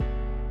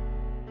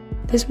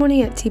This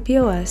morning at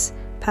TPOS,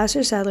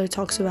 Pastor Sadler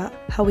talks about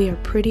how we are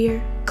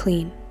prettier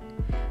clean.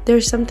 There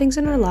are some things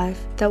in our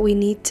life that we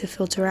need to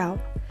filter out,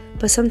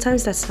 but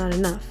sometimes that's not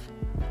enough.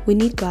 We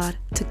need God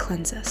to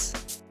cleanse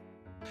us.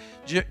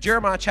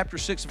 Jeremiah chapter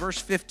 6, verse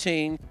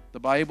 15, the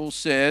Bible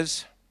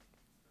says,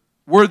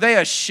 "Were they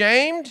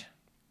ashamed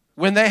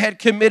when they had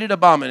committed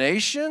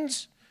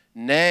abominations?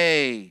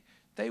 Nay,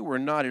 they were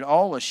not at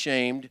all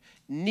ashamed,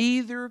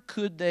 neither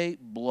could they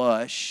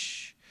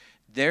blush.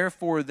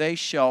 Therefore they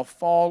shall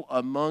fall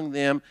among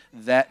them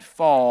that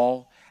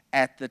fall.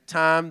 At the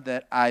time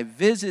that I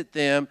visit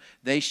them,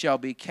 they shall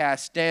be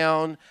cast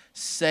down,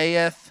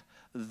 saith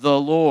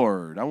the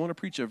Lord." I want to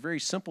preach a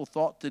very simple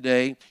thought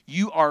today.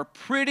 You are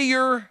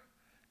prettier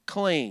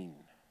clean.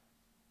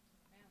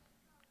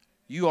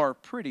 You are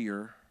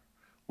prettier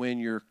when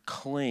you're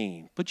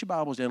clean. Put your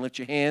Bibles down, lift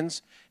your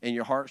hands and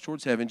your hearts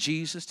towards heaven.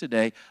 Jesus,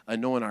 today,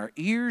 anoint our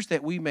ears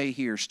that we may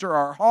hear. Stir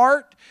our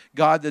heart,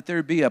 God, that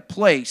there be a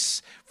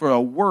place for a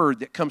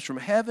word that comes from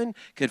heaven,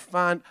 could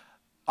find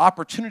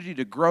opportunity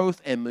to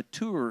growth and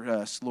mature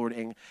us, Lord,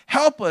 and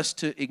help us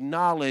to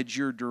acknowledge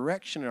your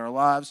direction in our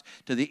lives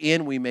to the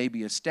end we may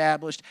be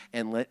established.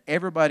 And let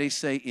everybody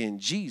say, in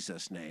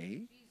Jesus'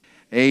 name,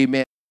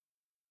 amen.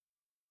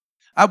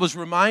 I was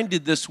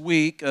reminded this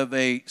week of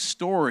a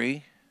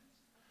story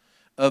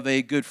of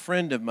a good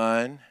friend of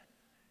mine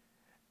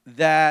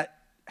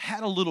that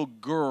had a little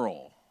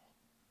girl.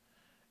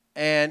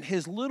 And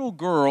his little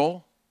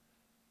girl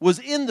was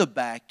in the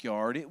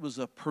backyard. It was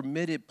a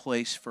permitted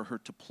place for her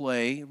to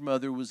play. Her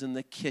mother was in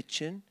the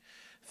kitchen,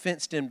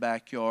 fenced-in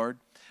backyard.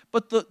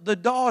 But the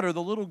daughter,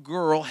 the little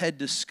girl, had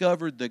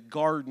discovered the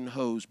garden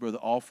hose, Brother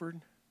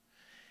Alford.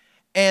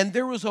 And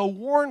there was a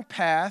worn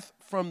path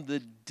from the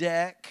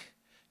deck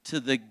to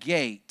the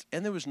gate,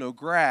 and there was no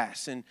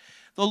grass. And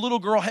the little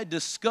girl had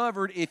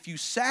discovered if you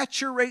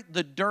saturate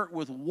the dirt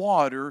with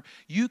water,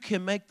 you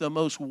can make the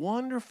most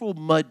wonderful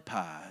mud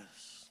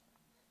pies.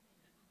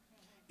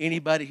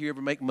 Anybody here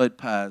ever make mud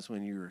pies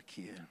when you were a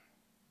kid?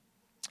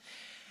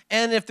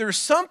 And if there's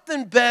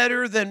something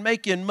better than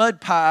making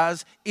mud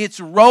pies, it's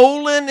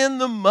rolling in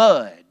the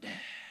mud.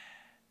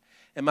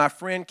 And my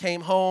friend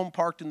came home,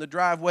 parked in the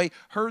driveway,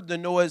 heard the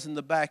noise in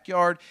the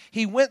backyard.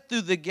 He went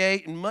through the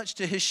gate, and much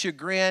to his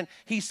chagrin,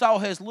 he saw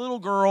his little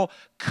girl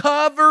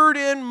covered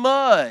in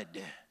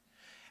mud.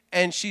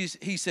 And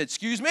he said,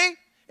 "Excuse me?"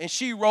 And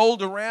she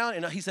rolled around,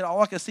 and he said,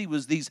 all I could see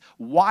was these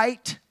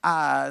white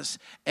eyes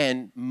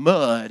and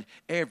mud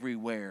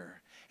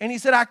everywhere. And he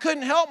said, "I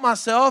couldn't help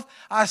myself."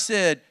 I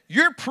said,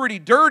 "You're pretty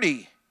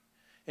dirty."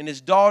 And his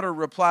daughter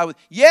replied with,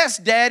 "Yes,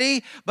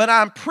 Daddy, but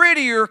I'm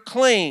prettier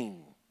clean."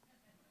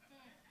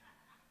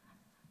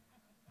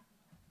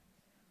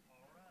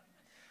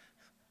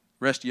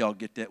 Rest of y'all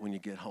get that when you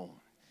get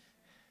home.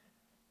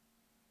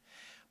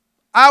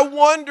 I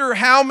wonder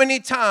how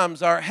many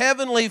times our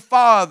Heavenly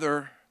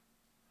Father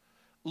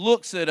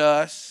looks at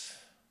us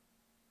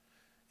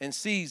and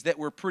sees that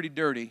we're pretty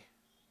dirty,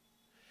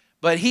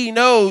 but He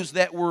knows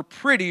that we're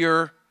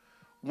prettier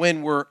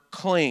when we're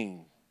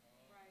clean.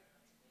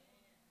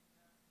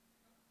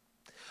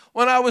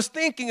 When I was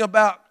thinking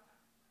about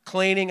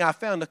cleaning, I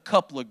found a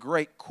couple of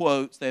great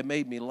quotes that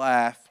made me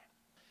laugh.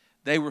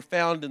 They were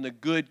found in the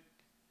Good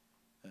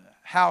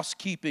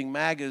Housekeeping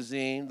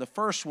magazine. The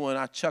first one,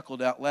 I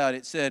chuckled out loud.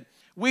 It said,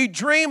 "We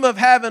dream of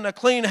having a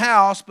clean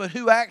house, but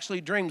who actually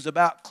dreams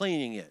about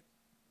cleaning it?"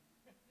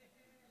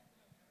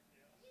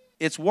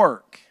 It's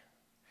work.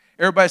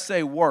 Everybody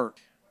say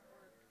work.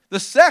 The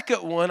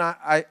second one,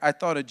 I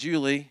thought of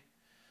Julie,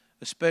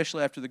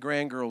 especially after the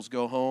grandgirls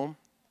go home.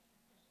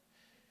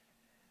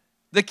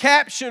 The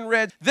caption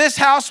read, "This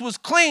house was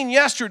clean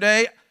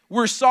yesterday.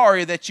 We're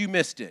sorry that you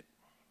missed it."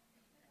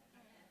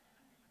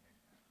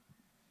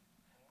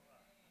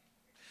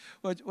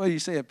 What are you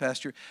saying,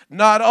 Pastor?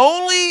 Not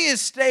only is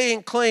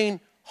staying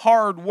clean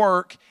hard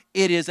work,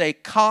 it is a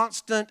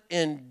constant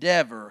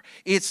endeavor.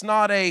 It's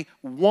not a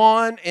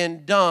one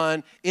and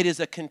done. It is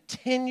a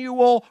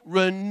continual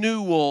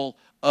renewal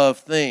of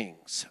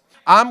things.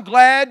 I'm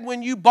glad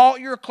when you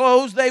bought your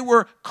clothes, they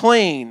were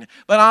clean.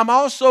 But I'm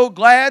also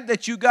glad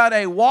that you got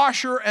a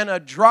washer and a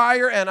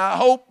dryer, and I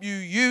hope you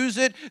use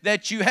it,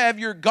 that you have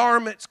your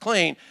garments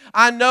clean.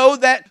 I know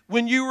that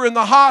when you were in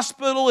the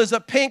hospital as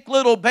a pink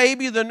little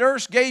baby, the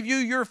nurse gave you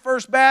your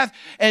first bath,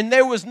 and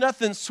there was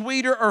nothing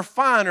sweeter or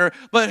finer.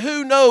 But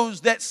who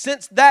knows that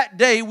since that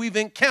day, we've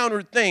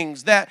encountered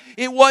things that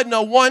it wasn't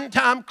a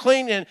one-time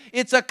cleaning.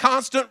 It's a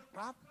constant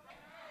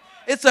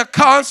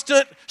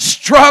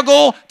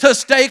struggle to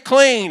stay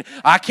clean.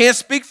 I can't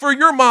speak for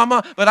your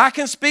mama, but I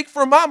can speak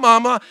for my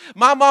mama.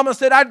 My mama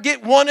said I'd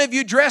get one of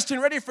you dressed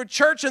and ready for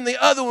church, and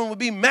the other one would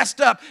be messed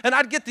up. And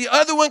I'd get the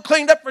other one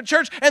cleaned up for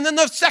church, and then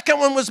the second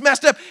one was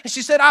messed up. And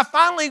she said, I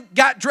finally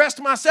got dressed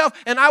myself,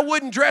 and I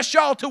wouldn't dress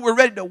y'all till we're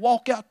ready to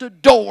walk out the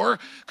door,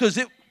 because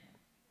it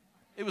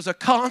was a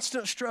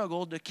constant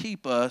struggle to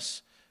keep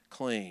us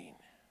clean.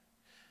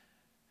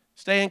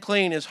 Staying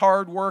clean is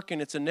hard work,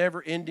 and it's a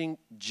never-ending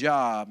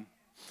job.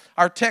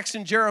 Our text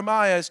in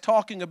Jeremiah is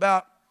talking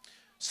about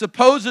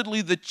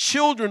supposedly the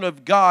children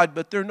of God,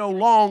 but they're no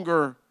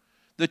longer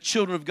the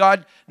children of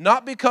God,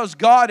 not because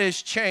God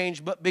has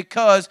changed, but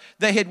because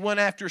they had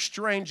went after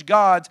strange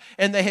gods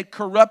and they had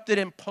corrupted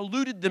and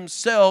polluted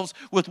themselves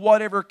with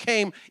whatever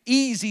came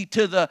easy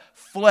to the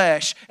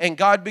flesh. And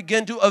God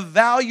began to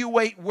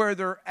evaluate where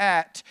they're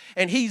at.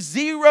 And He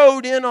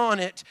zeroed in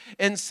on it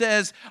and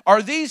says,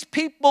 are these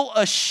people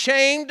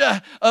ashamed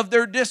of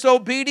their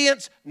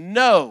disobedience?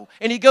 No.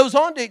 And He goes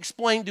on to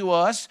explain to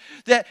us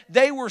that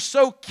they were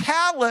so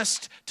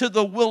calloused to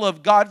the will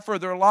of God for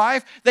their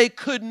life, they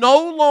could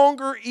no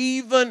longer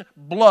even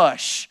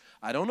blush.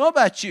 I don't know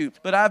about you,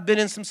 but I've been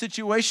in some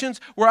situations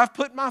where I've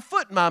put my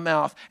foot in my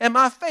mouth and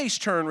my face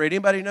turned red.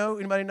 Anybody know?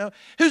 Anybody know?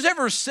 Who's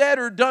ever said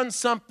or done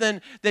something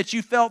that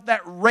you felt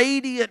that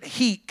radiant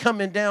heat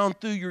coming down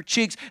through your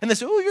cheeks and they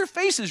say, oh, your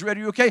face is red,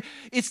 are you okay?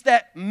 It's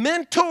that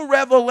mental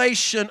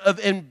revelation of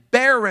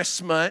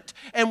embarrassment,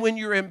 and when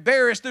you're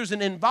embarrassed, there's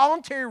an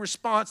involuntary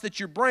response that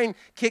your brain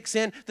kicks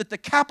in, that the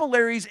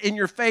capillaries in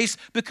your face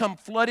become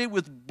flooded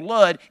with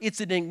blood.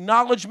 It's an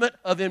acknowledgement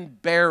of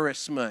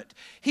embarrassment.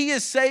 He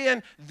is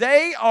saying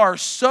they are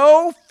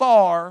so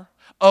far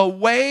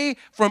away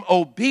from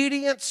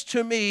obedience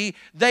to me,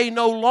 they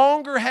no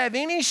longer have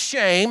any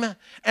shame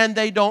and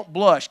they don't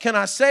blush. Can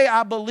I say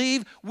I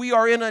believe we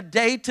are in a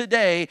day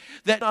today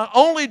that not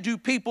only do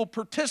people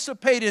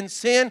participate in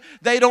sin,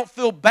 they don't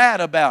feel bad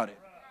about it.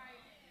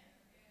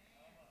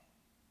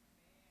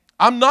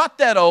 I'm not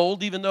that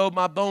old, even though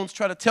my bones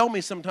try to tell me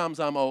sometimes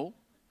I'm old,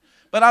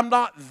 but I'm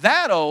not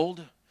that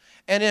old.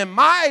 And in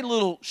my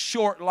little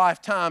short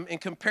lifetime, in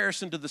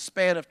comparison to the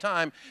span of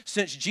time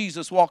since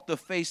Jesus walked the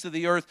face of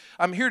the earth,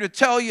 I'm here to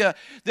tell you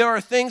there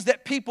are things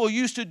that people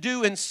used to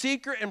do in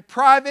secret and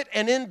private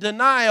and in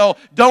denial.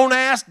 Don't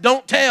ask,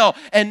 don't tell.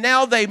 And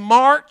now they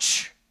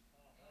march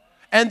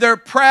and they're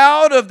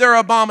proud of their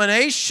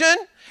abomination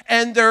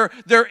and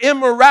their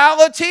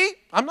immorality.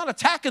 I'm not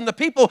attacking the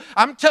people.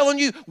 I'm telling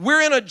you,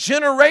 we're in a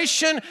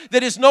generation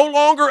that is no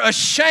longer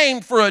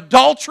ashamed for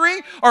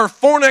adultery or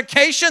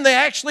fornication. They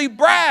actually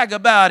brag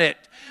about it.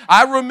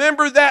 I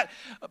remember that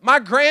my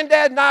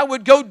granddad and I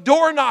would go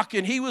door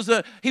knocking. He was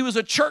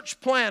a church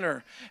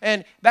planter.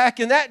 And back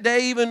in that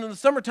day, even in the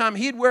summertime,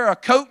 he'd wear a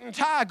coat and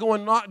tie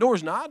going knock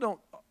doors. Now, I don't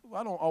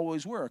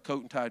always wear a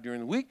coat and tie during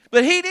the week,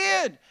 but he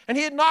did. And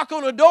he'd knock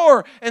on a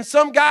door, and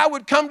some guy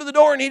would come to the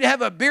door, and he'd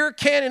have a beer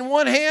can in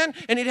one hand,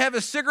 and he'd have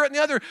a cigarette in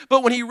the other.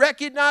 But when he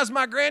recognized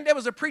my granddad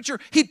was a preacher,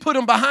 he'd put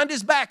him behind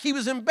his back. He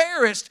was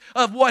embarrassed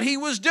of what he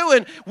was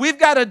doing. We've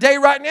got a day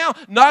right now,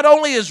 not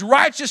only is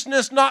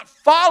righteousness not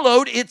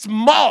followed, it's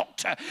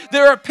mocked.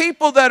 There are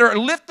people that are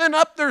lifting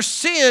up their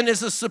sin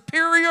as a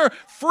superior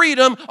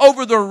freedom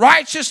over the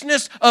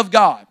righteousness of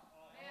God.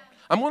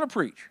 I'm going to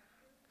preach.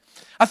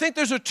 I think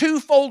there's a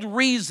twofold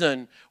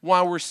reason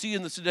why we're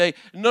seeing this today.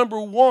 Number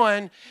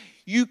one,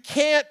 you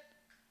can't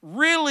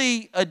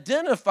really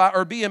identify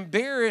or be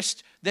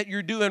embarrassed that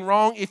you're doing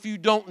wrong if you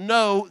don't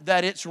know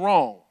that it's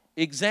wrong.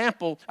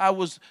 Example, I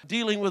was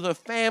dealing with a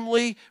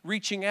family,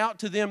 reaching out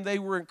to them. They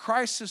were in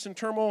crisis and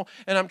turmoil,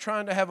 and I'm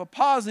trying to have a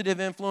positive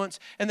influence,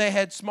 and they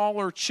had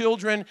smaller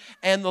children,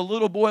 and the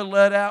little boy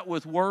let out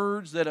with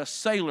words that a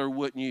sailor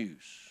wouldn't use.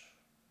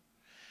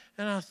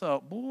 And I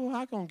thought, boy,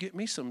 I'm going to get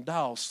me some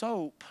Dial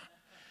soap.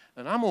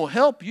 And I'm going to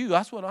help you.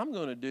 That's what I'm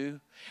going to do.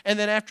 And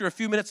then after a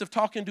few minutes of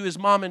talking to his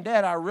mom and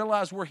dad, I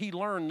realized where he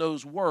learned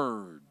those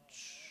words.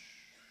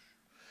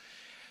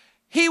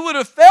 He would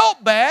have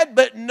felt bad,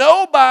 but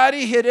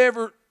nobody had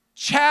ever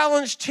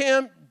challenged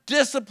him,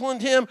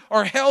 disciplined him,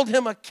 or held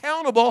him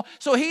accountable.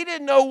 So he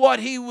didn't know what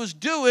he was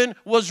doing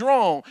was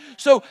wrong.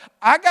 So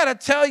I got to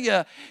tell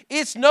you,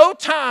 it's no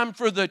time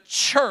for the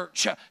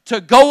church to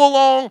go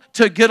along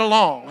to get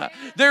along.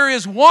 There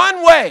is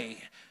one way.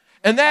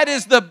 And that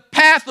is the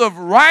path of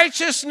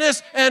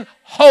righteousness and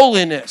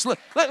holiness.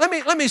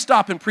 Let me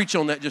stop and preach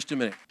on that just a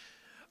minute.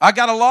 I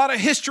got a lot of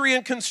history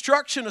in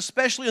construction,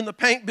 especially in the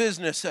paint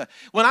business.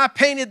 When I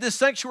painted this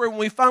sanctuary, when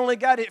we finally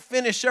got it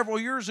finished several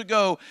years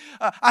ago,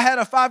 I had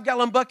a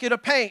 5-gallon bucket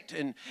of paint.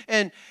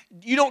 And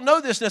you don't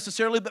know this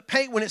necessarily, but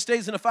paint, when it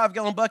stays in a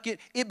 5-gallon bucket,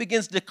 it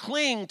begins to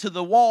cling to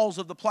the walls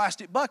of the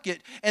plastic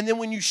bucket. And then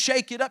when you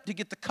shake it up to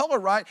get the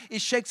color right,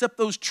 it shakes up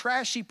those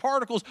trashy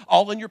particles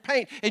all in your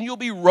paint. And you'll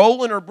be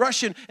rolling or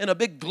brushing, and a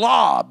big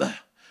glob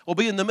will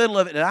be in the middle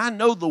of it. And I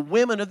know the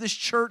women of this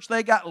church,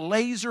 they got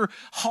laser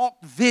hawk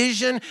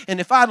vision. And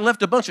if I'd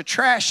left a bunch of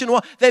trash in the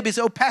wall, they'd be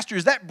saying, oh, Pastor,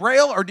 is that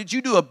Braille, or did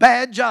you do a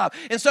bad job?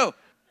 And so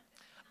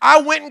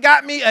I went and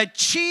got me a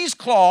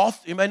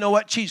cheesecloth. You may know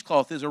what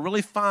cheesecloth is, a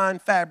really fine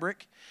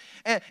fabric.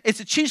 And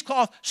it's a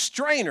cheesecloth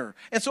strainer.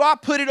 And so I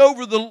put it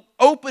over the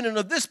opening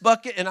of this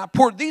bucket, and I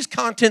poured these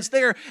contents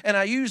there, and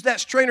I used that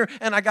strainer,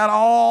 and I got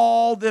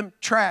all them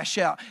trash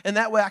out. And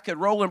that way I could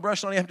roll and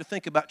brush, and I didn't have to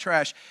think about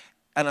trash.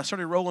 And I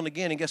started rolling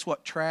again, and guess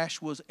what?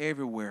 Trash was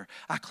everywhere.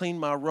 I cleaned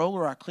my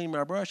roller, I cleaned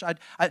my brush,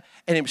 and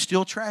it was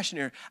still trash in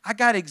there. I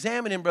got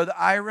examining, Brother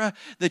Ira.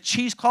 The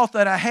cheesecloth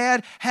that I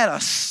had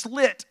a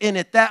slit in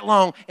it that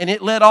long, and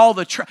it let all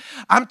the trash.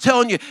 I'm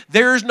telling you,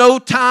 there's no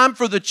time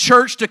for the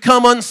church to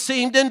come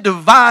unseamed and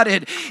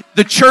divided.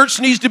 The church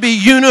needs to be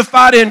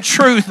unified in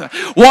truth.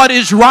 What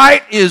is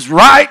right,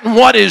 and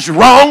what is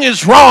wrong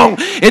is wrong.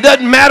 It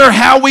doesn't matter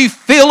how we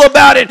feel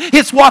about it.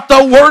 It's what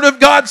the Word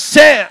of God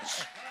says.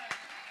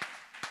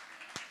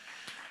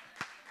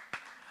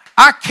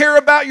 I care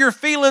about your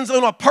feelings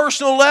on a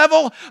personal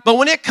level, but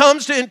when it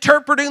comes to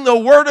interpreting the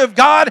Word of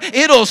God,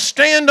 it'll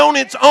stand on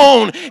its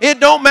own.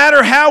 It don't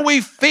matter how we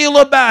feel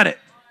about it.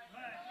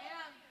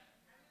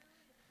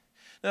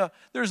 Now,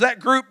 there's that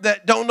group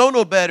that don't know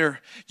no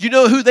better. You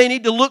know who they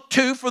need to look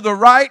to for the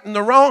right and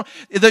the wrong?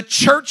 The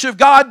church of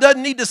God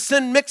doesn't need to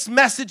send mixed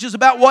messages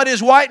about what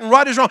is right and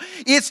what is wrong.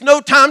 It's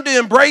no time to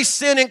embrace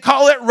sin and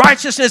call it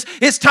righteousness.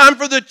 It's time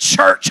for the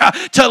church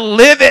to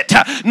live it,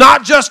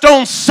 not just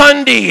on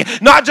Sunday,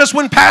 not just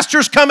when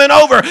pastor's coming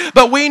over,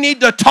 but we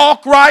need to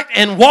talk right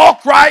and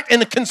walk right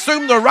and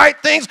consume the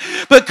right things,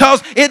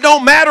 because it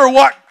don't matter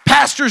what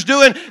pastor's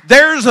doing.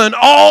 There's an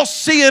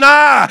all-seeing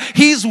eye.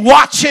 He's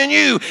watching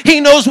you. He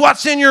knows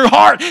what's in your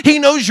heart. He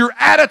knows your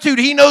attitude.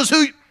 He knows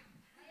who.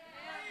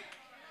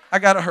 I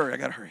got to hurry.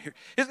 Here.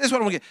 This is what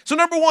I'm going to get. So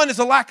number one is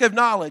a lack of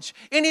knowledge.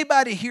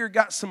 Anybody here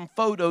got some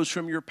photos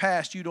from your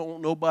past you don't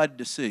want nobody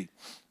to see?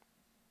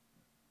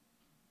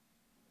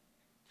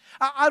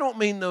 I don't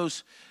mean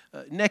those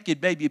naked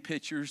baby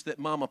pictures that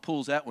mama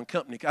pulls out when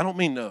company. I don't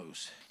mean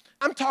those.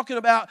 I'm talking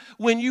about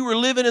when you were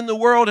living in the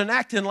world and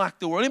acting like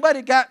the world.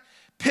 Anybody got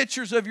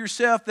pictures of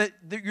yourself that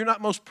you're not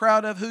most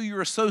proud of, who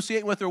you're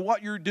associating with, or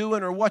what you're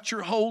doing, or what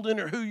you're holding,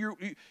 or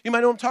you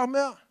might know what I'm talking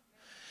about?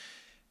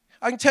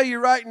 I can tell you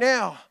right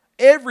now,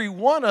 every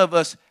one of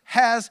us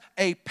has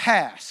a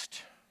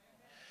past.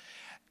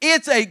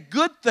 It's a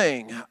good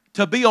thing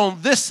to be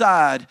on this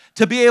side,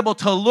 to be able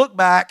to look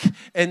back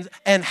and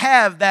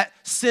have that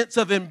sense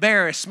of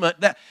embarrassment,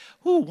 that,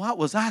 ooh, what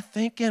was I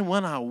thinking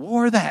when I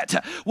wore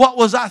that? What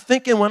was I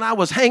thinking when I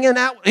was hanging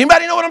out?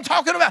 Anybody know what I'm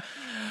talking about?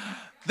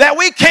 That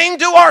we came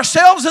to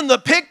ourselves in the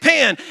pig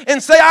pen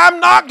and say, I'm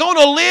not going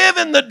to live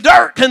in the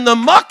dirt and the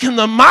muck and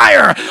the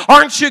mire.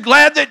 Aren't you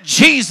glad that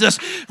Jesus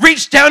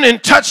reached down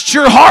and touched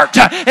your heart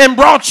and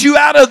brought you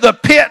out of the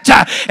pit,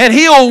 and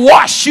He'll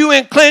wash you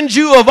and cleanse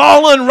you of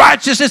all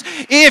unrighteousness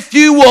if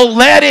you will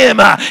let Him.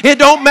 It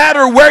don't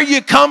matter where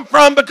you come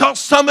from, because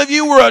some of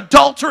you were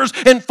adulterers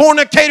and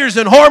fornicators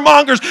and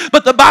whoremongers,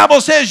 but the Bible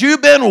says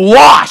you've been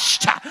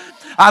washed.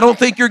 I don't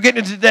think you're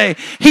getting it today.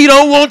 He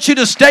don't want you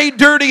to stay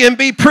dirty and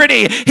be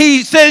pretty.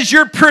 He says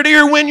you're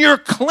prettier when you're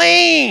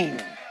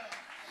clean.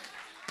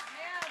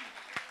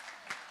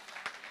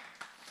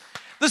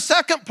 The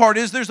second part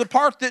is there's a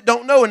part that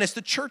don't know, and it's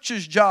the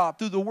church's job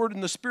through the Word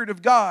and the Spirit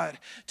of God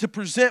to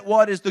present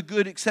what is the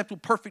good, acceptable,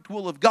 perfect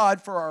will of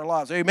God for our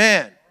lives.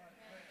 Amen.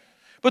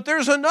 But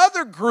there's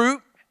another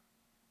group.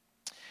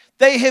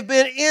 They have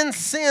been in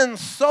sin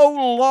so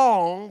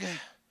long,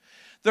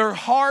 their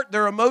heart,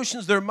 their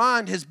emotions, their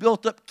mind has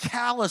built up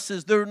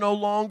calluses. They're no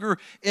longer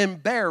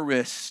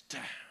embarrassed.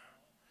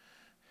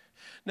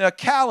 Now,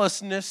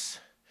 callousness,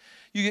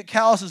 you get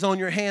calluses on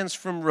your hands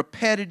from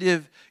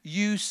repetitive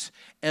use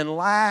and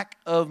lack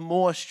of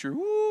moisture.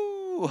 Woo!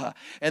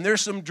 And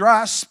there's some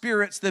dry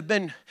spirits that have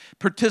been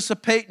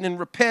participating in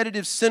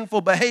repetitive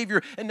sinful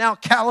behavior, and now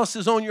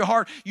calluses on your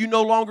heart. You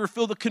no longer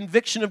feel the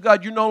conviction of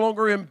God. You're no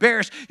longer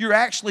embarrassed. You're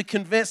actually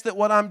convinced that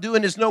what I'm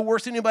doing is no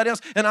worse than anybody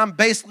else, and I'm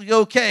basically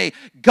okay.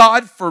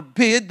 God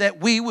forbid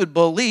that we would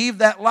believe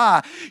that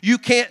lie.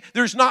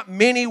 There's not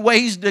many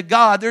ways to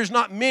God. There's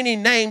not many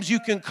names you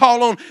can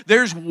call on.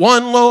 There's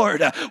one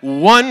Lord,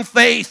 one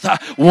faith,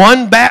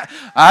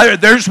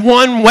 there's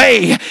one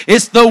way.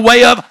 It's the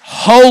way of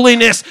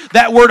holiness.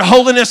 That word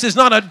holiness is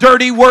not a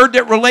dirty word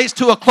that relates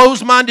to a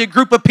closed-minded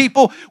group of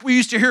people. We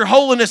used to hear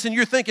holiness and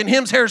you're thinking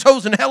hymns, hairs,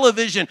 hose, and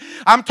television.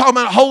 I'm talking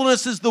about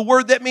holiness is the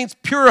word that means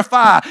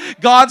purify.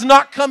 God's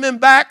not coming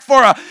back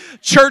for a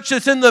church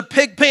that's in the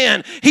pig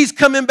pen. He's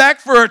coming back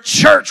for a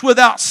church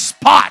without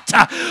spot,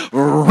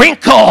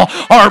 wrinkle,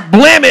 or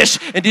blemish.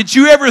 And did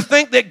you ever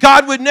think that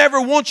God would never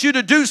want you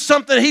to do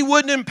something He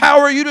wouldn't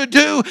empower you to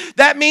do?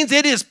 That means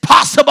it is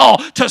possible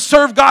to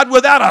serve God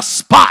without a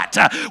spot,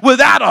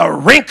 without a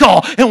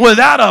wrinkle, and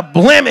without a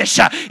blemish.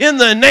 In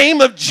the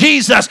name of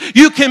Jesus,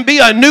 you can be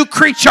a new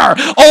creature.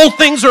 Old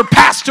things are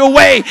passed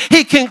away.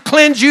 He can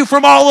cleanse you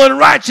from all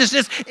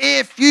unrighteousness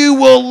if you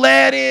will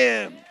let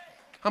Him.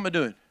 How am I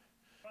doing?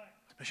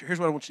 Here's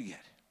what I want you to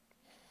get.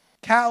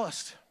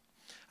 Calloused.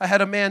 I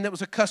had a man that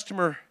was a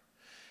customer.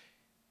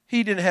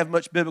 He didn't have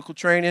much biblical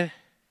training,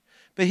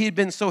 but he'd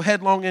been so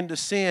headlong into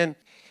sin.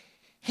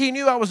 He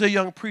knew I was a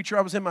young preacher.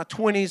 I was in my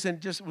 20s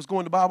and just was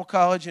going to Bible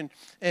college,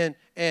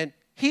 and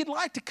he'd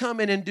like to come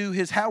in and do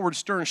his Howard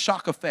Stern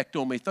shock effect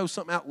on me, throw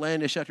something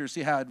outlandish out there to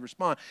see how I'd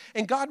respond.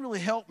 And God really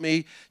helped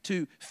me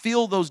to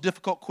feel those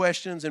difficult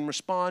questions and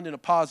respond in a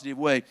positive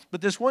way.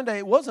 But this one day,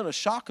 it wasn't a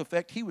shock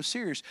effect. He was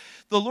serious.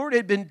 The Lord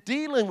had been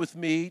dealing with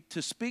me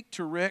to speak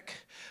to Rick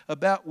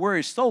about where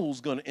his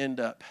soul's going to end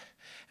up.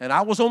 And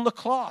I was on the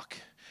clock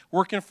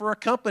working for a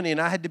company,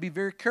 and I had to be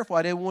very careful.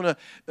 I didn't want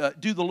to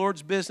do the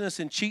Lord's business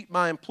and cheat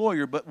my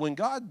employer. But when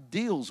God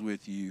deals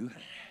with you,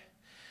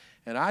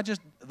 and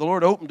the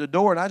Lord opened the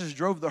door, and I just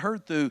drove the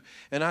herd through,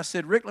 and I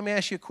said, Rick, let me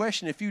ask you a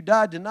question. If you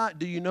died tonight,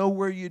 do you know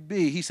where you'd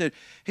be? He said,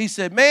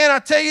 man, I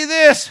tell you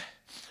this.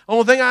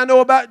 Only thing I know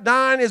about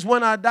dying is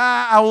when I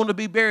die, I want to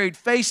be buried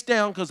face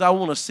down because I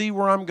want to see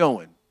where I'm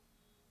going.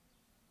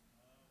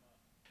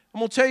 I'm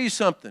going to tell you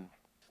something.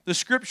 The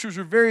scriptures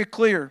are very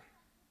clear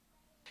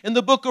in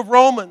the book of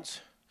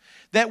Romans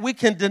that we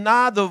can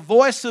deny the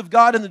voice of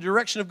God and the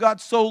direction of God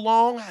so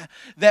long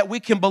that we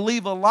can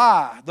believe a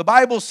lie. The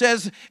Bible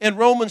says in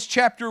Romans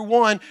chapter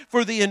 1,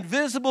 for the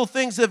invisible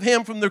things of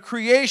Him from the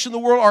creation of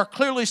the world are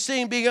clearly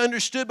seen, being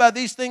understood by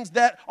these things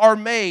that are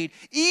made,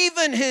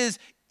 even His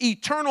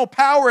eternal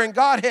power and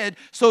Godhead,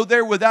 so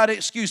they're without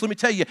excuse. Let me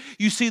tell you,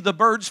 you see the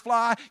birds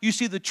fly, you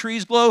see the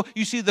trees glow,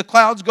 you see the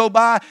clouds go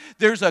by.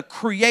 There's a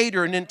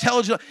creator, an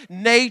intelligent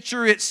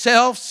nature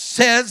itself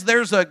says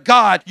there's a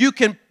God. You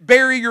can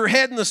bury your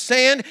head in the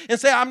sand and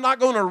say, I'm not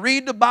going to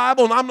read the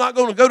Bible and I'm not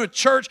going to go to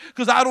church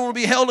because I don't want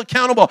to be held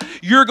accountable.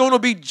 You're going to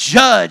be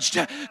judged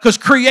because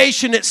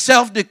creation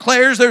itself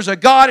declares there's a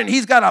God and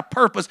He's got a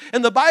purpose.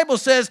 And the Bible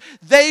says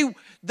they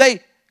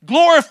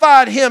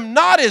glorified Him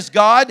not as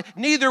God,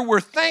 neither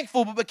were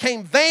thankful, but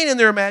became vain in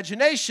their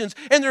imaginations,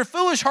 and their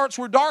foolish hearts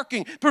were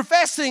darkened.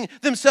 Professing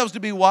themselves to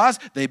be wise,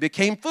 they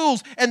became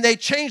fools, and they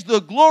changed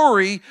the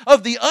glory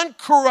of the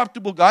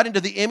uncorruptible God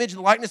into the image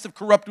and likeness of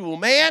corruptible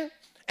man,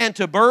 and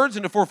to birds,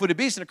 and to four-footed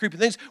beasts, and to creeping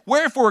things.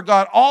 Wherefore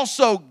God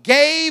also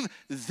gave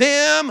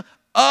them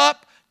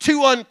up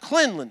to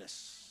uncleanliness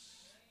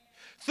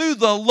through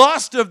the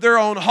lust of their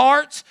own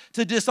hearts,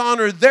 to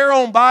dishonor their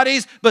own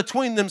bodies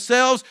between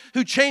themselves,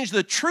 who changed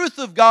the truth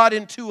of God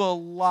into a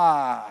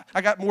lie.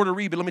 I got more to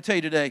read, but let me tell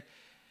you today.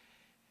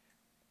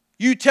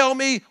 You tell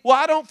me, well,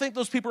 I don't think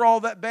those people are all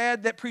that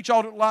bad that preach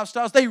alternate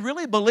lifestyles. They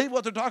really believe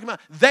what they're talking about.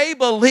 They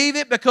believe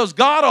it because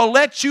God will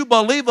let you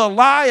believe a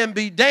lie and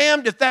be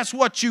damned if that's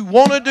what you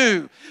want to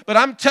do. But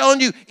I'm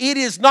telling you, it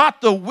is not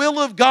the will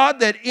of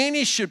God that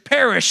any should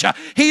perish.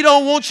 He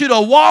don't want you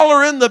to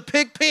waller in the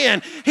pig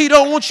pen. He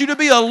don't want you to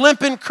be a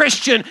limping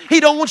Christian. He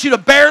don't want you to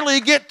barely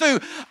get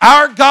through.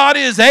 Our God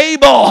is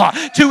able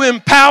to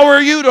empower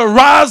you to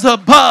rise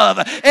above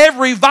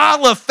every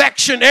vile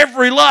affection,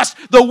 every lust.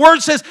 The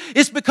Word says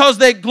it's because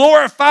they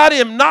glorified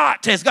Him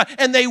not as God,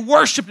 and they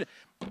worshiped Him.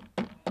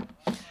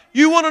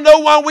 You want to know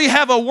why we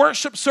have a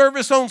worship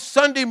service on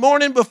Sunday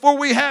morning before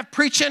we have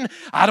preaching?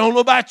 I don't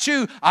know about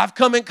you. I've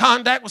come in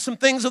contact with some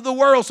things of the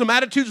world, some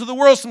attitudes of the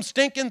world, some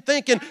stinking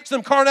thinking,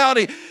 some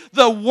carnality.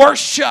 The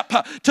worship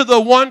to the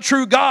one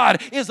true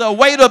God is a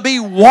way to be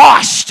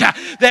washed,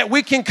 that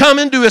we can come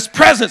into His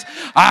presence.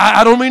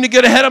 I don't mean to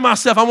get ahead of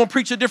myself. I'm going to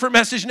preach a different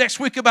message next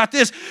week about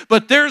this,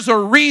 but there's a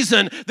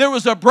reason there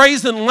was a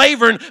brazen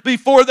laver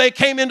before they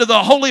came into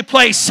the holy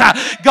place.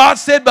 God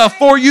said,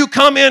 before you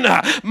come in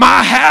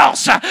my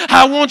house,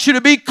 I want you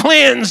to be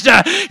cleansed.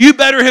 You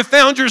better have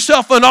found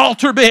yourself an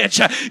altar bench.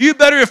 You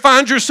better have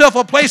found yourself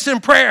a place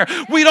in prayer.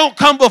 We don't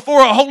come before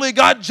a holy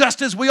God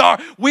just as we are.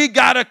 We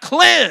got to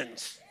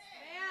cleanse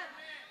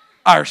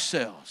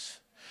ourselves.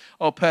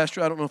 Oh,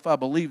 Pastor, I don't know if I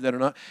believe that or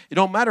not. It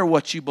don't matter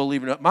what you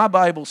believe or not. My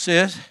Bible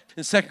says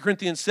in 2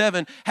 Corinthians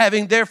 7,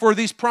 having therefore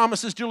these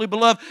promises, dearly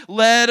beloved,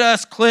 let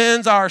us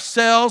cleanse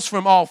ourselves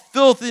from all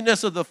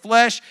filthiness of the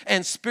flesh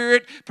and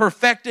spirit,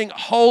 perfecting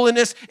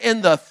holiness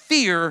in the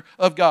fear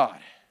of God.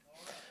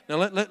 Now,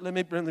 let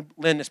me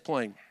land this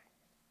plane.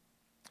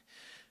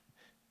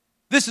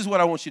 This is what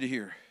I want you to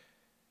hear.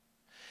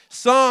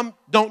 Some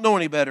don't know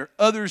any better.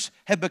 Others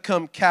have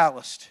become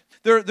calloused.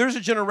 There's a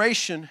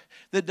generation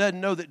that doesn't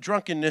know that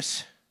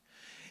drunkenness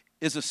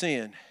is a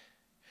sin.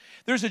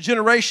 There's a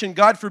generation,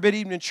 God forbid,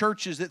 even in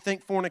churches, that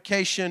think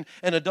fornication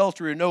and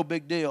adultery are no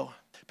big deal.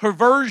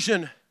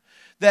 Perversion,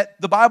 that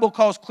the Bible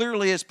calls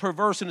clearly as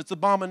perverse and its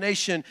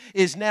abomination,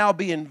 is now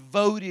being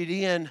voted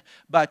in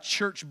by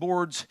church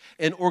boards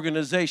and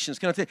organizations.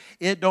 Can I tell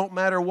you, it don't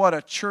matter what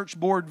a church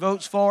board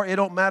votes for. It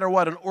don't matter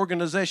what an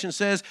organization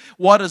says.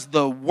 What does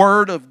the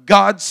Word of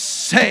God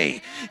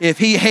say? If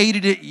He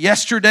hated it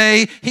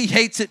yesterday, He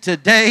hates it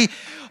today.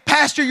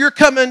 Pastor, you're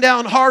coming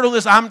down hard on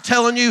this. I'm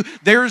telling you,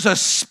 there's a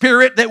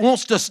spirit that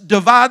wants to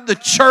divide the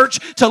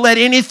church to let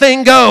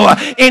anything go.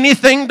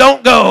 Anything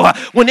don't go.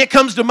 When it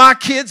comes to my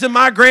kids and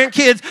my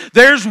grandkids,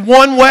 there's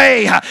one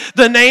way.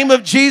 The name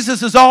of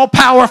Jesus is all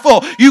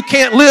powerful. You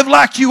can't live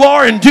like you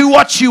are and do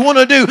what you want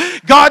to do.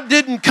 God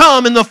didn't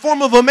come in the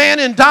form of a man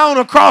and die on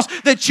a cross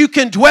that you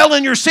can dwell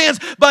in your sins,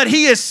 but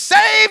He has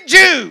saved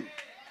you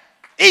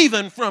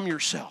even from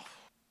yourself.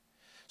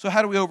 So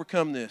how do we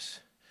overcome this?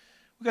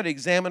 We've got to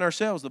examine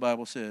ourselves, the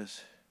Bible says.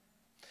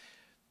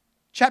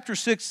 Chapter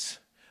 6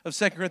 of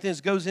 2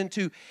 Corinthians goes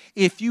into,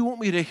 if you want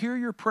me to hear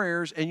your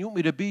prayers and you want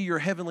me to be your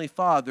heavenly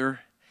Father,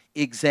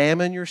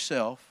 examine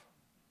yourself.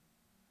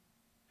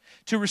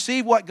 To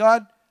receive what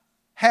God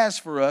has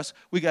for us,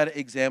 we got to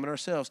examine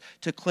ourselves,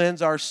 to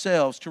cleanse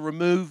ourselves, to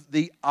remove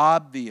the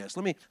obvious.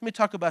 Let me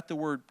talk about the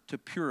word to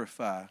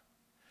purify.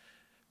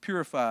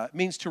 Purify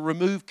means to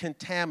remove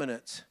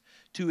contaminants,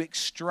 to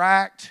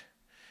extract.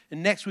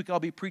 And next week I'll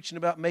be preaching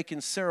about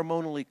making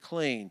ceremonially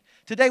clean.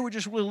 Today we're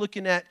just really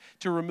looking at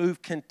to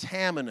remove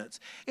contaminants.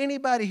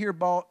 Anybody here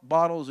bought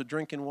bottles of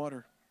drinking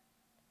water?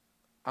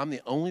 I'm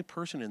the only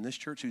person in this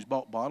church who's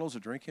bought bottles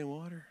of drinking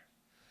water.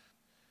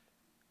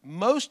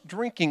 Most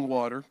drinking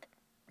water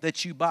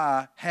that you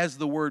buy has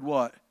the word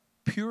what?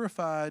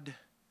 Purified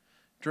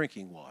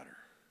drinking water.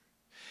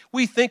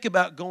 We think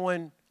about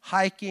going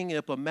hiking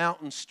up a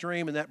mountain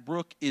stream and that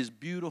brook is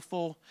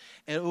beautiful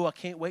and I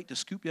can't wait to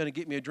scoop down and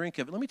get me a drink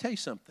of it. Let me tell you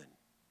something.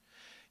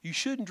 You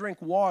shouldn't drink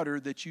water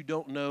that you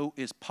don't know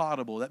is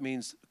potable. That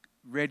means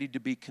ready to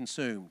be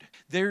consumed.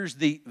 There's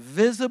the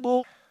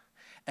visible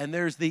and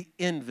there's the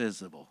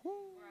invisible.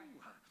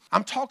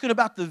 I'm talking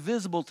about the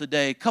visible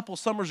today. A couple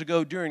summers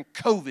ago during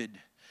COVID,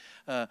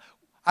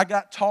 I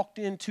got talked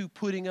into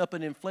putting up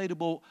an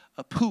inflatable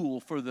pool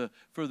for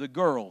the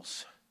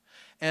girls.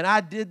 And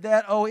I did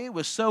that. Oh, it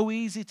was so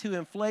easy to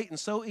inflate and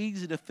so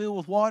easy to fill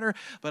with water.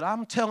 But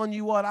I'm telling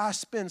you what, I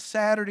spent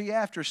Saturday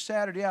after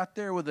Saturday out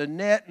there with a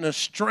net and a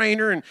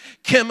strainer and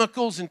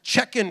chemicals and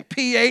checking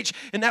pH.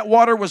 And that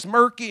water was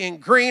murky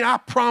and green. I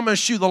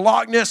promise you the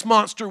Loch Ness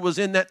Monster was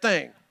in that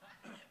thing.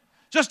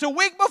 Just a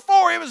week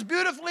before, it was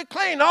beautifully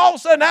clean. All of a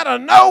sudden, out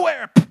of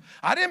nowhere,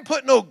 I didn't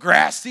put no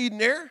grass seed in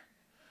there.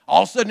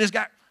 All of a sudden, it's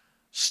got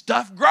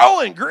stuff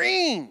growing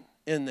green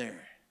in there.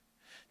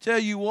 Tell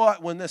you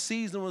what, when the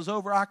season was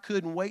over, I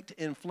couldn't wait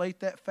to inflate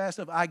that fast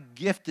enough. I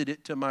gifted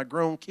it to my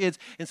grown kids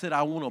and said,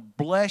 I want to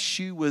bless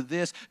you with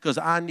this because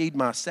I need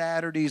my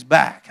Saturdays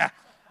back.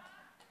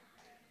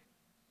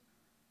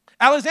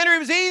 Alexander, it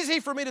was easy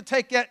for me to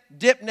take that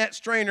dip net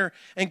strainer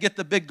and get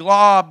the big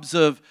globs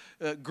of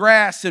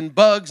grass and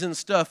bugs and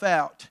stuff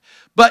out.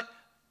 But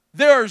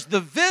there's the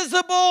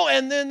visible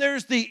and then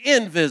there's the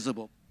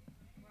invisible.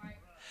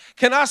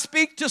 Can I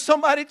speak to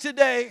somebody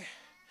today?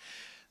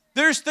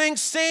 There's things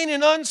seen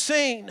and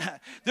unseen.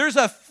 There's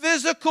a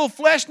physical,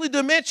 fleshly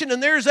dimension,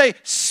 and there's a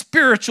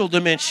spiritual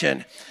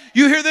dimension.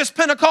 You hear this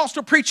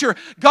Pentecostal preacher,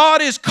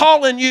 God is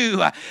calling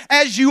you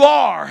as you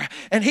are.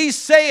 And He's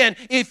saying,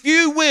 if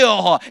you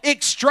will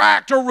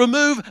extract or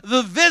remove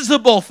the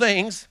visible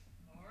things,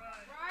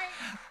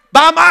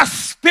 by my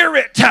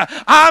Spirit,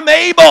 I'm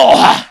able.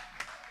 Oh,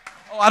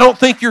 I don't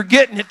think you're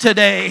getting it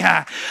today.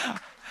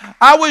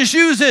 I was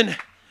using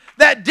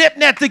that dip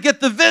net to get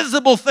the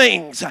visible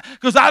things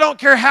because I don't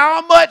care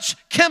how much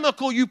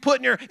chemical you put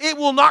in there, it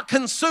will not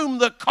consume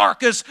the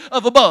carcass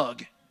of a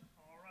bug.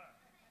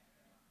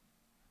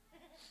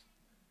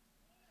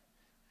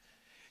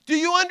 Do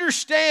you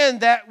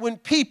understand that when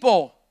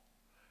people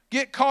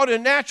get caught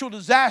in natural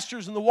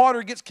disasters and the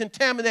water gets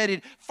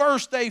contaminated,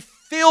 first they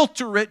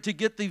filter it to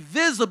get the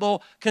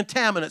visible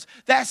contaminants?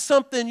 That's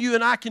something you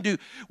and I can do.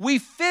 We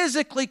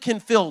physically can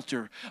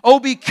filter. Oh,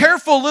 be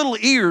careful, little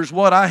ears,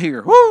 what I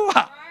hear. Woo!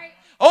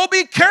 Oh,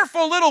 be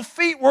careful, little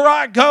feet, where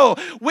I go.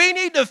 We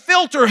need to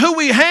filter who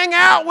we hang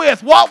out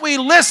with, what we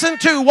listen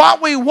to,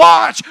 what we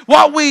watch,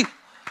 what we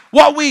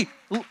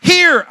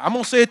hear. I'm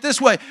going to say it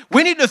this way.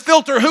 We need to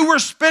filter who we're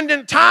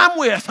spending time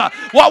with,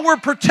 what we're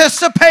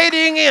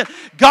participating in.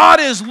 God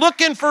is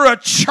looking for a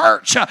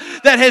church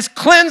that has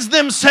cleansed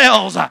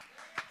themselves.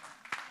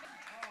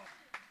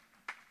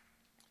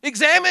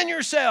 Examine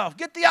yourself.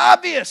 Get the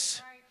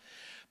obvious.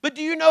 But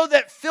do you know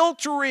that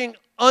filtering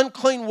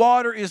unclean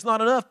water is not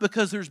enough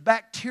because there's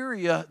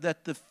bacteria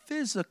that the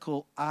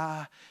physical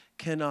eye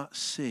cannot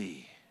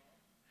see?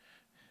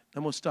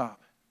 I'm going to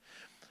stop.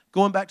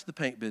 Going back to the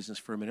paint business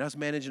for a minute. I was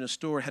managing a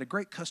store, had a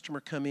great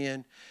customer come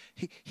in.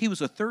 He was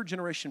a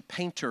third-generation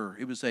painter.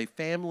 It was a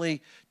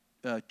family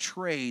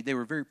trade they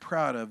were very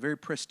proud of, very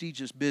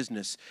prestigious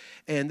business.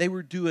 And they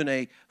were doing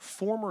a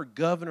former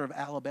governor of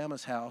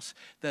Alabama's house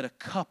that a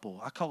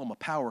couple, I call them a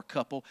power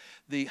couple,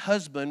 the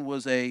husband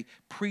was a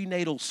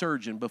prenatal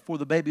surgeon. Before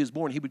the baby was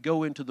born, he would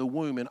go into the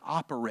womb and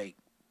operate.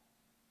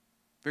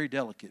 Very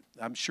delicate.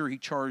 I'm sure he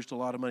charged a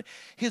lot of money.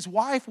 His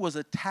wife was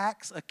a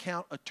tax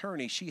account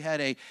attorney. She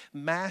had a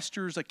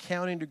master's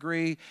accounting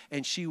degree,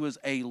 and she was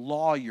a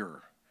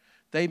lawyer.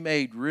 They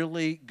made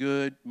really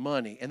good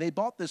money. And they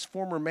bought this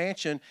former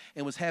mansion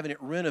and was having it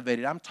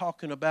renovated. I'm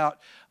talking about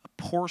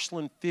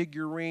porcelain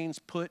figurines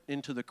put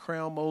into the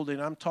crown molding.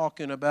 I'm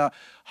talking about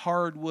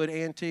hardwood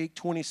antique,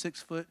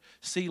 26-foot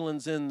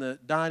ceilings in the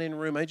dining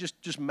room.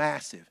 Just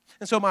massive.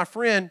 And so my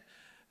friend,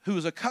 who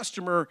was a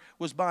customer,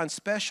 was buying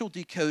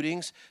specialty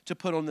coatings to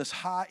put on this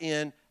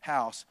high-end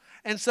house.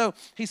 And so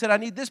he said, I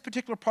need this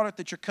particular product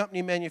that your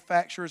company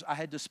manufactures. I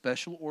had to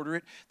special order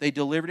it. They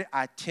delivered it.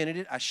 I tinted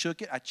it. I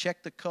shook it. I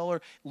checked the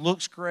color.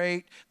 Looks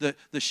great. The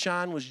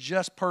shine was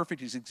just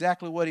perfect. It's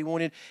exactly what he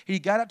wanted. He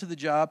got up to the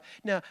job.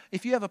 Now,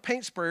 if you have a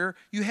paint sprayer,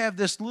 you have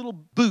this little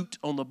boot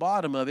on the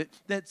bottom of it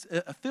that's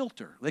a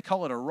filter. They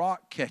call it a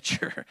rock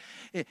catcher.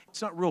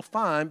 It's not real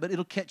fine, but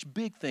it'll catch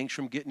big things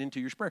from getting into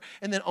your sprayer.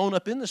 And then on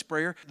up in the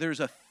sprayer, there's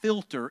a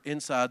filter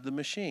inside the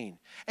machine.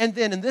 And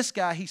then in this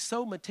guy, he's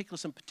so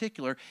meticulous in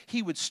particular,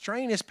 he would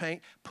strain his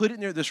paint, put it in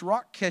there. This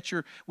rock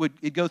catcher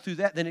would go through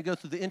that, then it'd go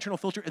through the internal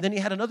filter, and then he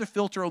had another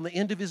filter on the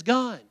end of his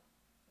gun.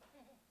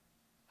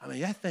 I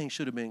mean, that thing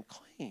should have been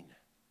clean.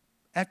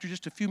 After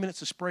just a few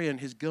minutes of spraying,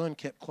 his gun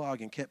kept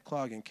clogging, kept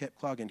clogging, kept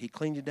clogging. He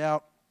cleaned it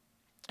out.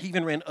 He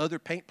even ran other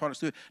paint products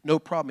through it. No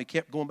problem. He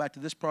kept going back to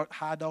this product,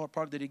 high-dollar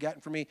product that he'd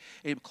gotten for me.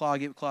 It would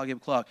clog, it would clog, it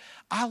would clog.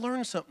 I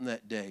learned something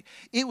that day.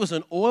 It was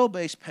an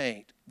oil-based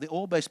paint. The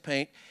oil-based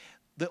paint,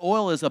 the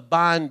oil is a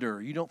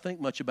binder. You don't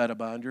think much about a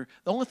binder.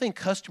 The only thing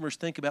customers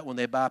think about when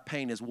they buy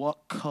paint is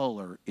what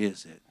color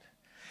is it.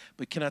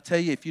 But can I tell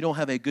you, if you don't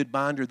have a good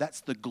binder,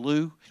 that's the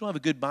glue. If you don't have a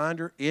good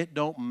binder, it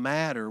don't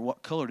matter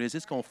what color it is.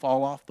 It's going to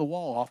fall off the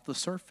wall, off the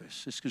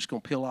surface. It's just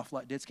going to peel off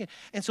like dead skin.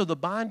 And so the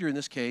binder in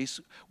this case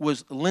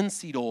was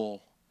linseed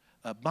oil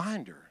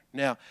binder.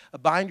 Now, a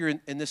binder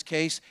in this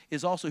case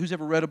is also, who's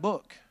ever read a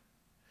book?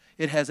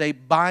 It has a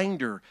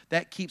binder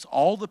that keeps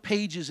all the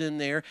pages in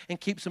there and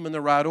keeps them in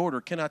the right order.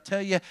 Can I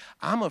tell you,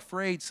 I'm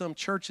afraid some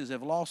churches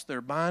have lost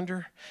their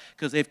binder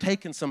because they've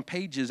taken some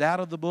pages out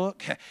of the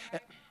book.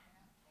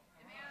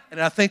 And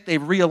I think they've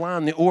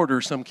realigned the order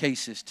in some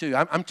cases too.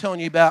 I'm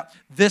telling you about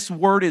this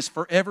word is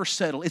forever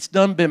settled. It's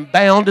done been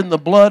bound in the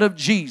blood of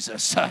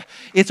Jesus.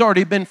 It's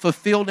already been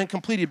fulfilled and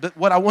completed. But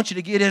what I want you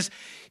to get is,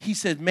 he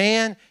said,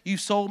 man, you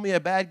sold me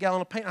a bad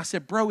gallon of paint. I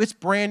said, bro, it's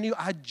brand new.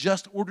 I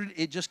just ordered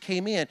it. It just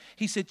came in.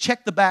 He said,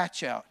 check the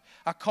batch out.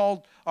 I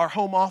called our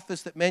home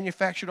office that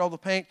manufactured all the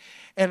paint,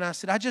 and I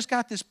said, I just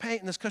got this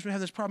paint, and this customer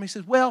had this problem. He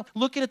said, well,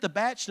 looking at the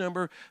batch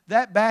number,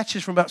 that batch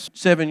is from about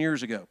 7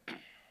 years ago.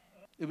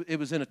 It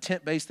was in a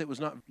tent base that was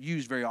not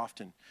used very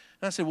often.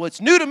 And I said, well, it's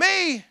new to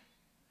me.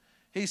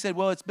 He said,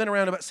 well, it's been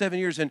around about 7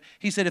 years. And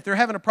he said, if they're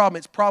having a problem,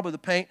 it's probably the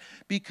paint,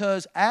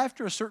 because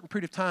after a certain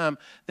period of time,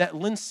 that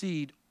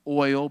linseed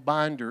oil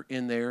binder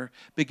in there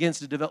begins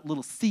to develop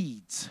little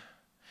seeds.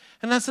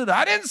 And I said,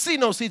 I didn't see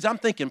no seeds. I'm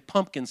thinking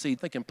pumpkin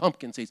seeds.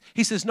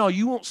 He says, no,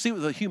 you won't see it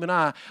with a human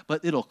eye,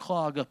 but it'll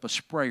clog up a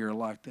sprayer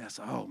like that. I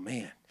said, oh,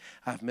 man,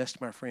 I've messed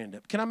my friend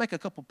up. Can I make a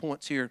couple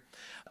points here?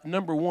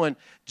 Number one,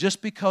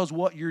 just because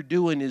what you're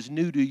doing is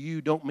new to you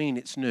don't mean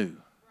it's new.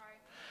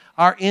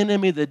 Our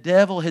enemy, the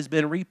devil, has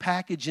been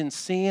repackaged in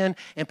sin,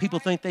 and people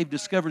think they've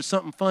discovered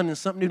something fun and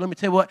something new. Let me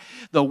tell you what,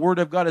 the Word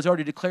of God has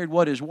already declared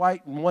what is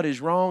right and what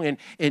is wrong, and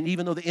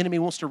even though the enemy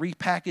wants to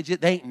repackage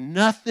it, there ain't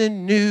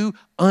nothing new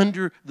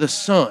under the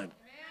sun.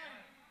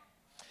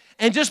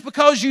 And just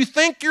because you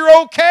think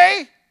you're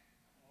okay,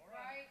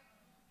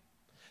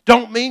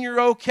 don't mean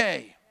you're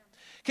okay.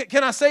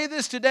 Can I say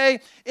this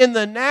today? In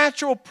the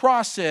natural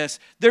process,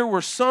 there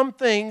were some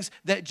things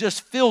that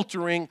just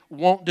filtering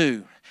won't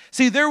do.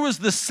 See, there was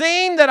the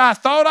seen that I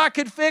thought I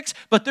could fix,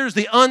 but there's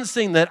the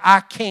unseen that I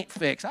can't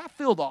fix. I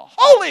feel the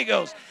Holy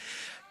Ghost.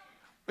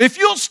 If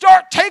you'll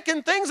start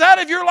taking things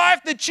out of your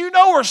life that you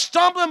know are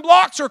stumbling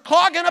blocks or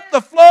clogging up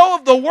the flow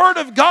of the Word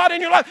of God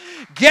in your life,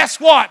 guess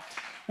what?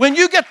 When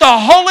you get the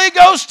Holy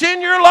Ghost in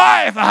your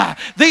life,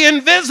 the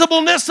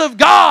invisibleness of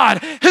God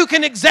who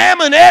can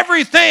examine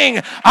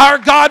everything, our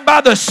God by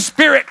the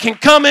Spirit can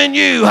come in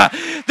you.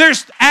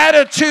 There's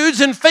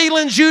attitudes and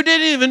feelings you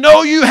didn't even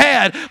know you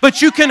had,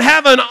 but you can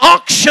have an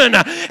unction.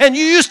 And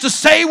you used to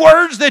say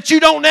words that you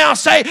don't now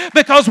say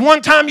because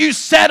one time you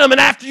said them, and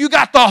after you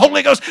got the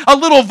Holy Ghost, a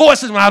little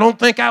voice says, well, I don't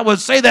think I would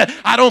say that.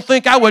 I don't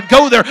think I would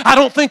go there. I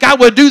don't think I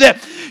would do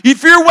that.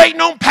 If you're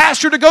waiting on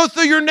pastor to go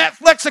through your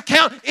Netflix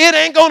account, it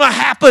ain't going to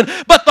happen.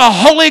 But the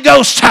Holy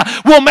Ghost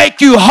will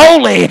make you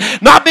holy.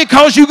 Not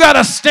because you got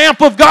a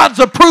stamp of God's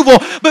approval,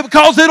 but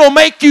because it'll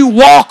make you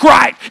walk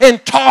right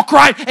and talk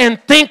right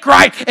and think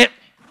right.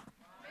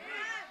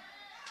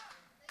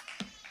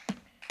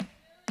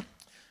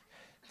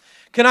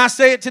 Can I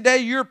say it today?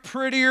 You're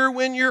prettier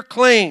when you're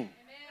clean.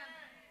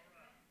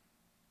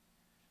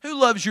 Who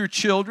loves your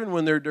children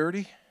when they're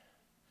dirty?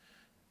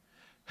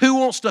 Who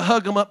wants to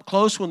hug them up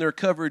close when they're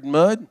covered in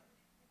mud?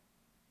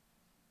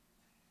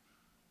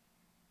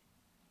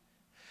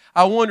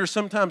 I wonder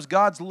sometimes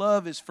God's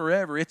love is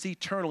forever. It's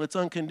eternal. It's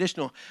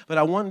unconditional. But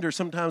I wonder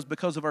sometimes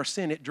because of our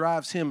sin, it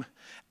drives him,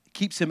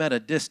 keeps him at a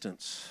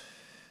distance.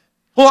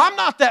 Well, I'm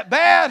not that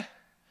bad.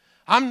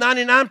 I'm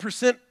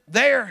 99%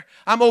 there.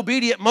 I'm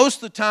obedient most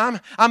of the time.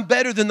 I'm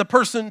better than the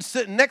person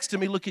sitting next to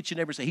me. Look at your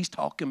neighbor and say, he's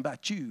talking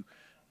about you.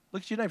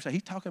 Look at your neighbor and say,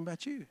 he's talking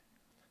about you.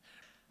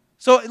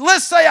 So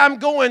let's say I'm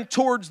going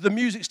towards the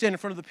music stand in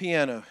front of the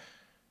piano.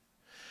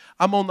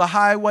 I'm on the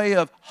highway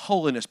of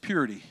holiness,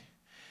 purity.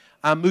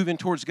 I'm moving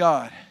towards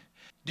God.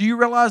 Do you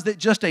realize that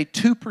just a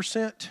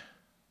 2%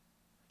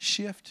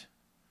 shift?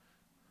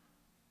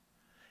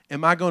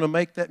 Am I going to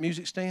make that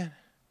music stand?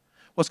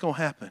 What's going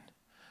to happen?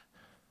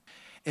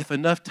 If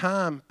enough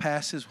time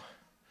passes,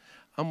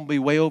 I'm going to be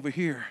way over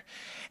here.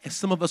 And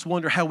some of us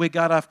wonder how we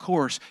got off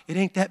course. It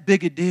ain't that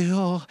big a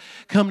deal.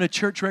 Coming to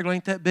church regularly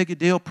ain't that big a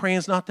deal.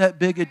 Praying's not that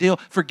big a deal.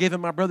 Forgiving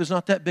my brother's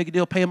not that big a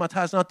deal. Paying my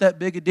tithes not that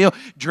big a deal.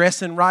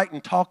 Dressing right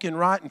and talking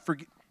right and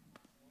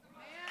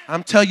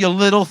I'm telling you,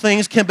 little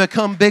things can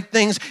become big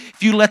things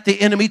if you let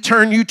the enemy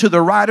turn you to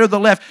the right or the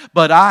left.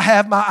 But I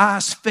have my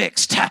eyes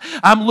fixed.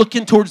 I'm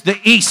looking towards the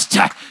east.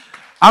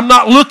 I'm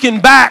not looking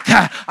back.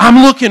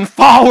 I'm looking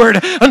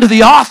forward unto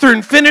the author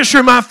and finisher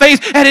of my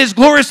faith at his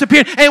glorious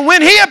appearing. And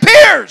when he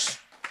appears,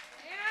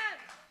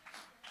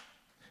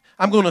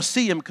 I'm going to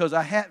see him because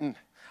I hadn't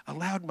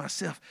allowed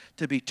myself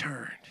to be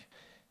turned.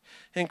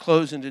 In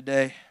closing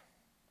today,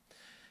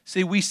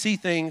 see, we see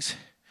things,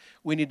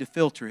 we need to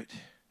filter it.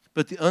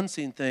 But the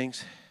unseen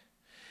things,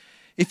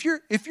 if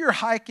you're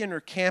hiking or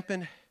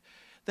camping,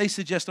 they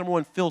suggest, number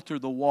one, filter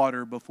the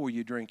water before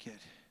you drink it.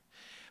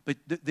 But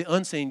the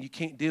unseen you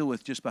can't deal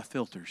with just by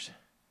filters.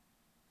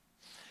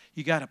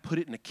 You got to put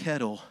it in a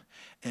kettle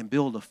and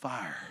build a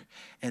fire.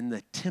 And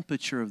the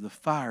temperature of the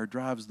fire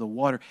drives the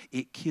water.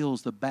 It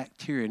kills the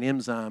bacteria and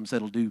enzymes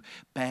that'll do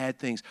bad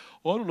things.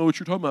 Oh, I don't know what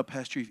you're talking about,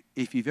 Pastor.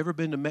 If you've ever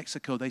been to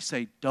Mexico, they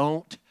say,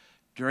 don't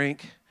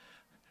drink,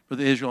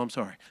 Brother Israel, I'm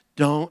sorry,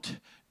 don't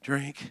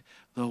drink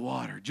the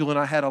water. Jewel and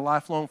I had a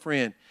lifelong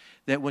friend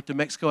that went to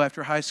Mexico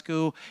after high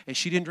school, and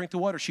she didn't drink the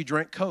water. She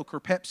drank Coke or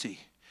Pepsi.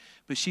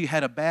 But she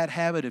had a bad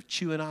habit of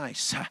chewing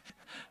ice.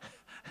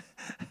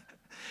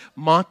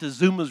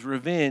 Montezuma's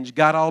revenge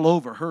got all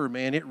over her,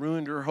 man. It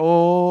ruined her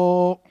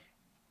whole...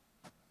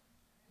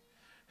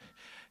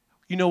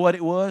 You know what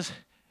it was?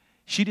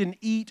 She didn't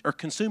eat or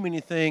consume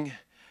anything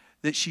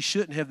that she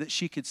shouldn't have, that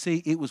she could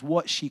see. It was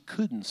what she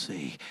couldn't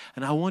see.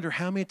 And I wonder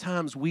how many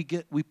times we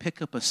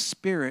pick up a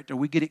spirit, or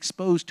we get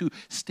exposed to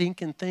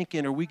stinking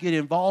thinking, or we get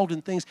involved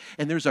in things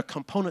and there's a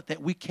component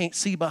that we can't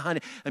see behind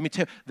it. Let me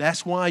tell you,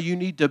 that's why you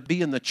need to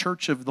be in the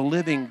church of the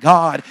living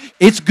God.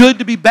 It's good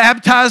to be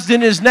baptized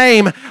in his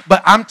name,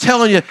 but I'm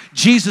telling you,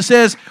 Jesus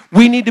says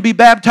we need to be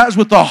baptized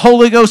with the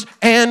Holy Ghost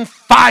and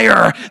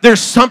fire.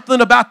 There's something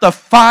about the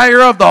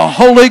fire of the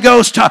Holy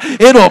Ghost.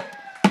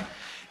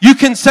 You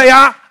can say,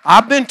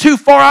 I've been too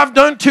far. I've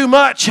done too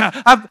much.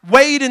 I've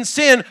weighed in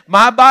sin.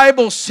 My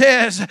Bible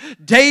says,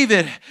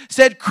 David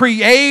said,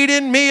 create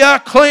in me a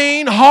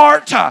clean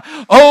heart.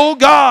 Oh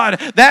God,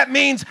 that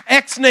means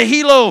ex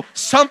nihilo,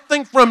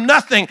 something from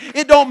nothing.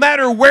 It don't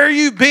matter where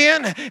you've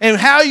been and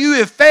how you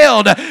have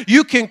failed.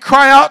 You can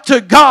cry out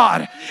to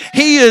God.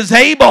 He is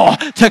able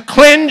to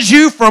cleanse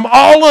you from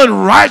all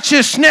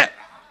unrighteousness.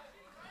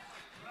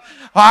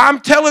 I'm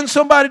telling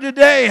somebody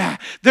today,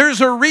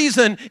 there's a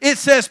reason it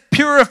says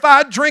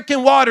purified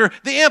drinking water.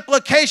 The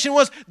implication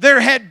was there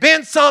had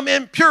been some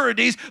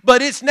impurities,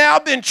 but it's now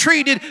been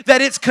treated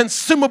that it's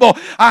consumable.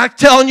 I'm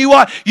telling you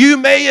what, you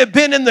may have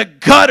been in the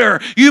gutter.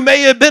 You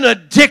may have been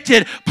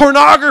addicted.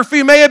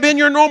 Pornography may have been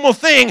your normal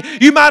thing.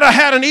 You might have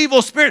had an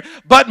evil spirit,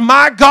 but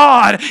my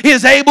God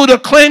is able to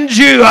cleanse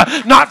you,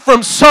 not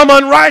from some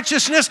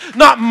unrighteousness,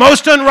 not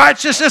most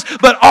unrighteousness,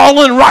 but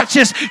all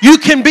unrighteous. You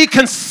can be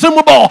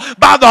consumable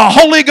by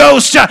the Holy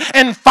Ghost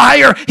and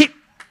fire.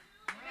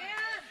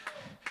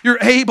 You're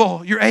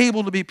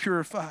able to be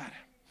purified.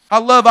 I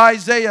love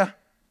Isaiah.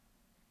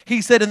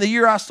 He said, in the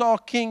year I saw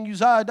King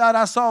Uzziah died,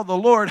 I saw the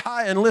Lord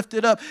high and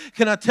lifted up.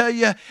 Can I tell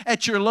you,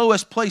 at your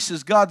lowest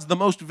places, God's the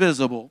most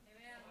visible.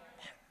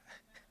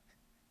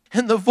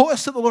 And the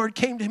voice of the Lord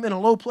came to him in a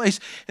low place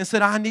and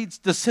said, I need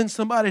to send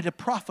somebody to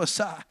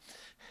prophesy.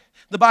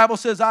 The Bible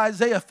says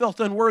Isaiah felt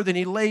unworthy and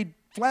he laid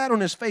flat on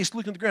his face,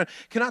 looking at the ground.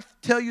 Can I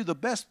tell you the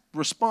best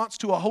response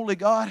to a holy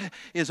God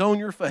is on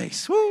your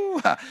face?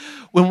 Woo.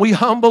 When we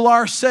humble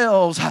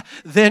ourselves,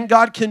 then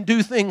God can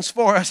do things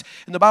for us.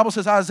 And the Bible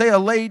says Isaiah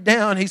laid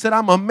down. He said,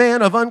 I'm a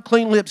man of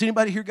unclean lips.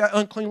 Anybody here got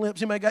unclean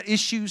lips? Anybody got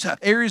issues,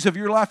 areas of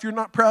your life you're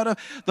not proud of?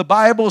 The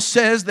Bible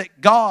says that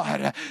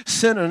God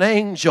sent an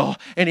angel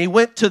and he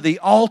went to the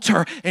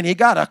altar and he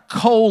got a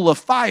coal of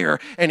fire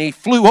and he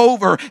flew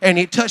over and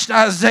he touched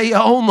Isaiah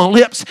on the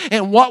lips,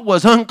 and what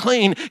was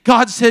unclean,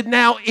 God said,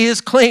 now is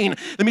clean.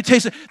 Let me tell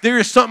you something. There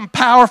is something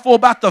powerful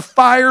about the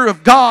fire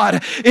of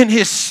God in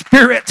his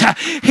spirit.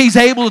 He's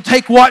able to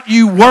take what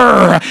you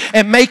were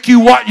and make you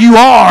what you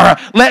are.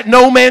 Let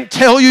no man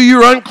tell you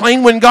you're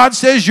unclean when God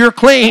says you're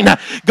clean.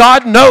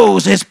 God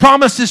knows his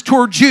promises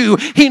towards you.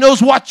 He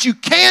knows what you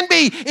can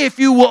be if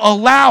you will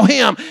allow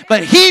him,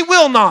 but he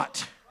will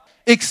not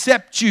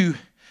accept you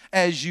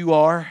as you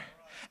are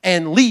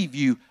and leave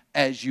you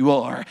as you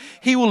are.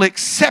 He will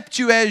accept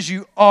you as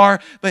you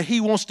are, but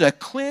he wants to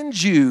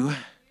cleanse you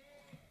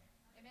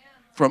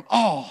from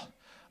all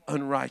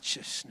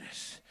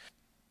unrighteousness.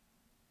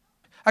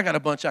 I got a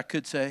bunch I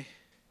could say.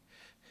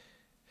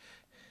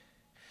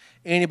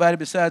 Anybody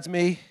besides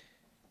me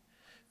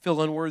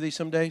feel unworthy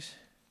some days?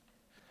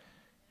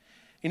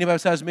 Anybody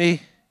besides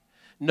me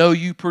know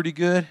you pretty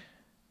good?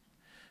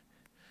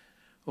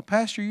 Well,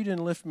 Pastor, you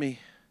didn't lift me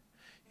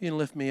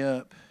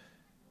up.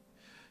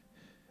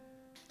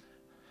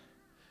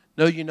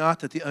 Know you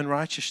not that the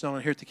unrighteous shall not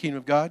inherit the kingdom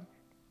of God?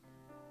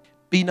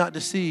 Be not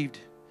deceived.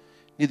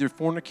 Neither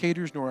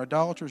fornicators, nor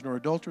idolaters, nor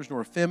adulterers,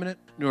 nor effeminate,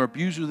 nor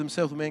abusers of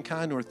themselves with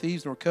mankind, nor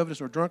thieves, nor covetous,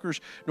 nor drunkards,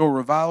 nor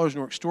revilers,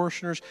 nor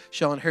extortioners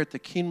shall inherit the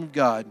kingdom of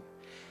God.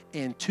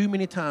 And too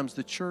many times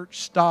the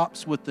church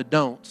stops with the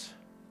don'ts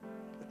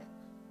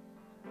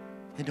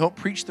and don't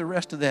preach the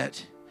rest of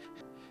that.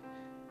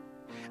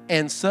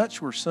 And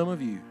such were some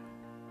of you.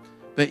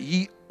 But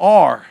ye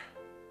are.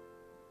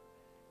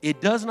 It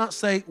does not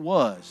say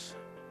was,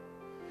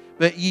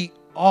 but ye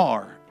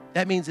are.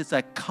 That means it's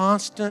a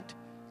constant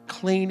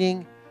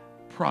cleaning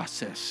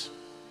process.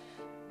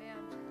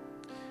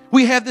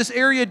 We have this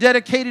area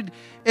dedicated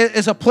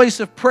as a place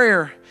of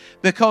prayer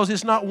because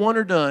it's not one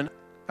or done.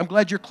 I'm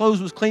glad your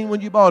clothes was clean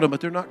when you bought them,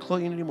 but they're not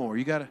clean anymore.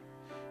 You gotta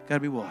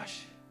be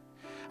washed.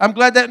 I'm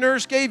glad that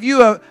nurse gave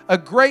you a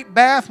great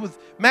bath with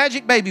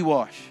magic baby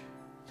wash.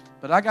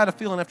 But I got a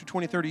feeling after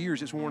 20, 30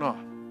 years it's worn off.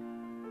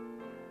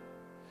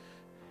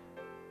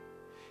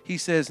 He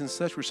says, and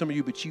such were some of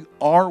you, but you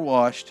are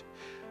washed,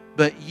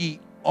 but ye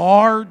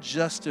are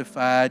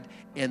justified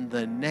in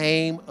the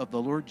name of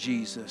the Lord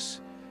Jesus.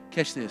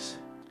 Catch this.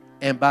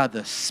 And by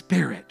the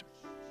Spirit.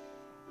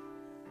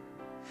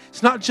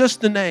 It's not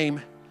just the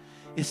name,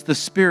 it's the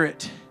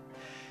Spirit.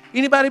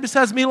 Anybody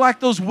besides me like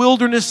those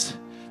wilderness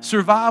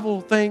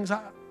survival things?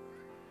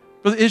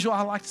 Brother Israel,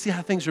 I like to see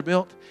how things are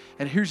built.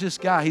 And here's this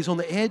guy. He's on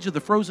the edge of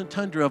the frozen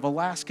tundra of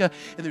Alaska,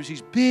 and there's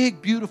these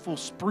big, beautiful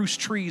spruce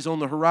trees on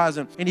the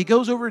horizon. And he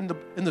goes over in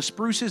the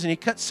spruces, and he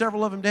cuts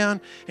several of them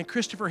down. And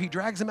Christopher, he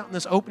drags them out in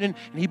this opening,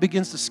 and he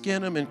begins to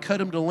skin them and cut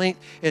them to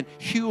length and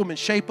hew them and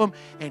shape them.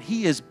 And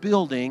he is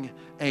building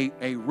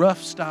a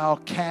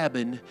rough-style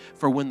cabin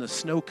for when the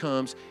snow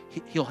comes,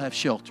 he'll have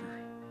shelter.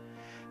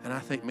 And I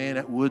think, man,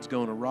 that wood's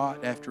going to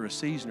rot after a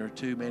season or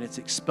two. Man, it's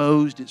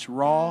exposed, it's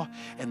raw,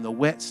 and the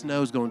wet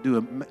snow's going to do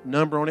a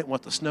number on it.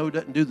 What the snow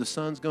doesn't do, the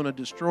sun's going to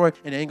destroy,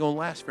 and it ain't going to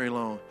last very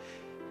long.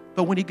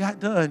 But when he got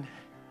done,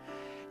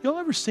 y'all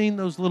ever seen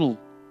those little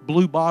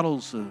blue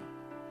bottles of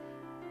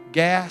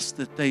gas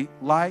that they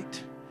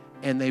light,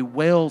 and they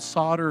weld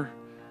solder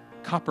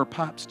copper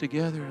pipes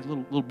together, a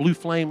little blue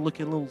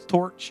flame-looking little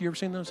torch? You ever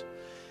seen those?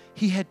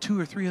 He had 2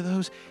 or 3 of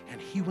those,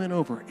 and he went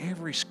over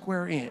every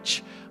square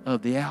inch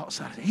of the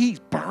outside. He's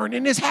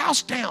burning his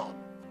house down.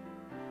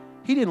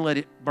 He didn't let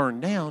it burn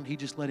down. He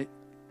just let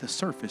the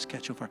surface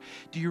catch on fire.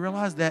 Do you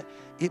realize that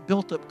it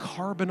built up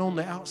carbon on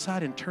the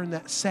outside and turned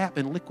that sap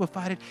and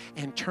liquefied it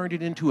and turned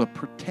it into a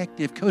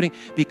protective coating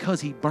because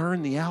he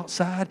burned the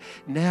outside?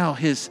 Now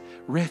his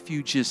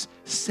refuge is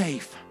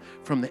safe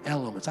from the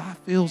elements. I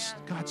feel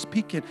God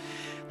speaking.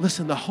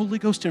 Listen, the Holy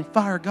Ghost and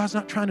fire, God's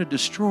not trying to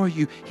destroy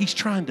you. He's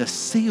trying to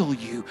seal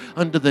you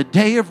unto the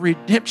day of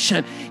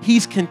redemption.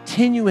 He's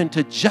continuing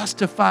to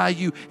justify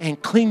you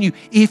and clean you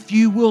if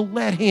you will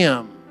let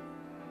Him.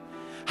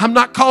 I'm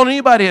not calling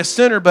anybody a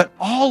sinner, but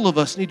all of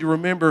us need to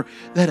remember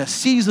that a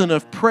season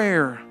of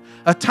prayer,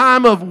 a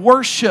time of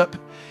worship,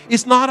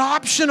 is not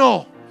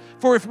optional.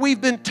 For if we've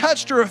been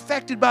touched or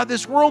affected by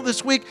this world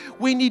this week,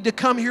 we need to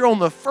come here on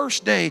the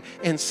first day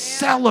and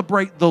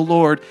celebrate the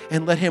Lord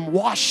and let Him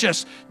wash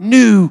us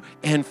new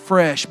and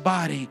fresh,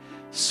 body,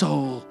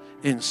 soul,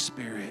 and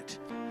spirit.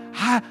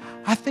 I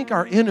think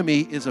our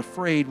enemy is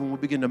afraid when we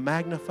begin to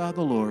magnify the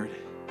Lord.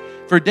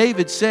 For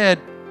David said,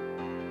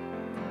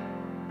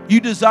 you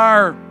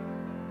desire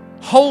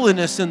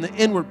holiness in the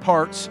inward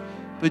parts,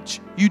 but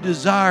you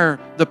desire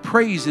the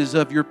praises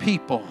of your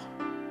people.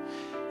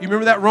 You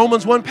remember that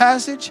Romans 1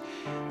 passage?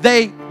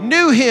 They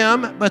knew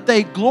Him, but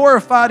they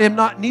glorified Him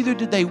not, neither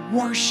did they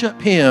worship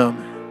Him.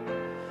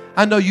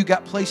 I know you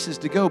got places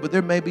to go, but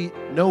there may be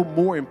no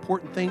more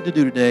important thing to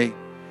do today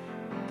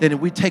than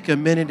if we take a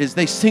minute as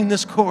they sing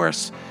this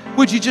chorus.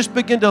 Would you just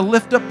begin to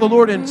lift up the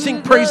Lord and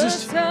sing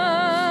praises?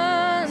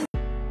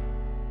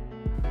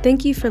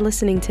 Thank you for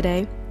listening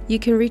today. You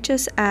can reach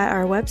us at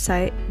our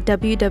website,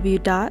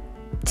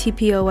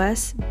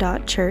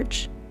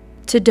 www.tpos.church.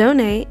 To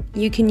donate,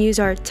 you can use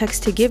our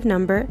text-to-give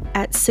number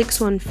at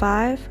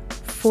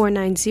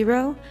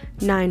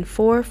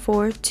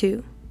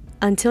 615-490-9442.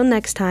 Until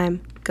next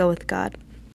time, go with God.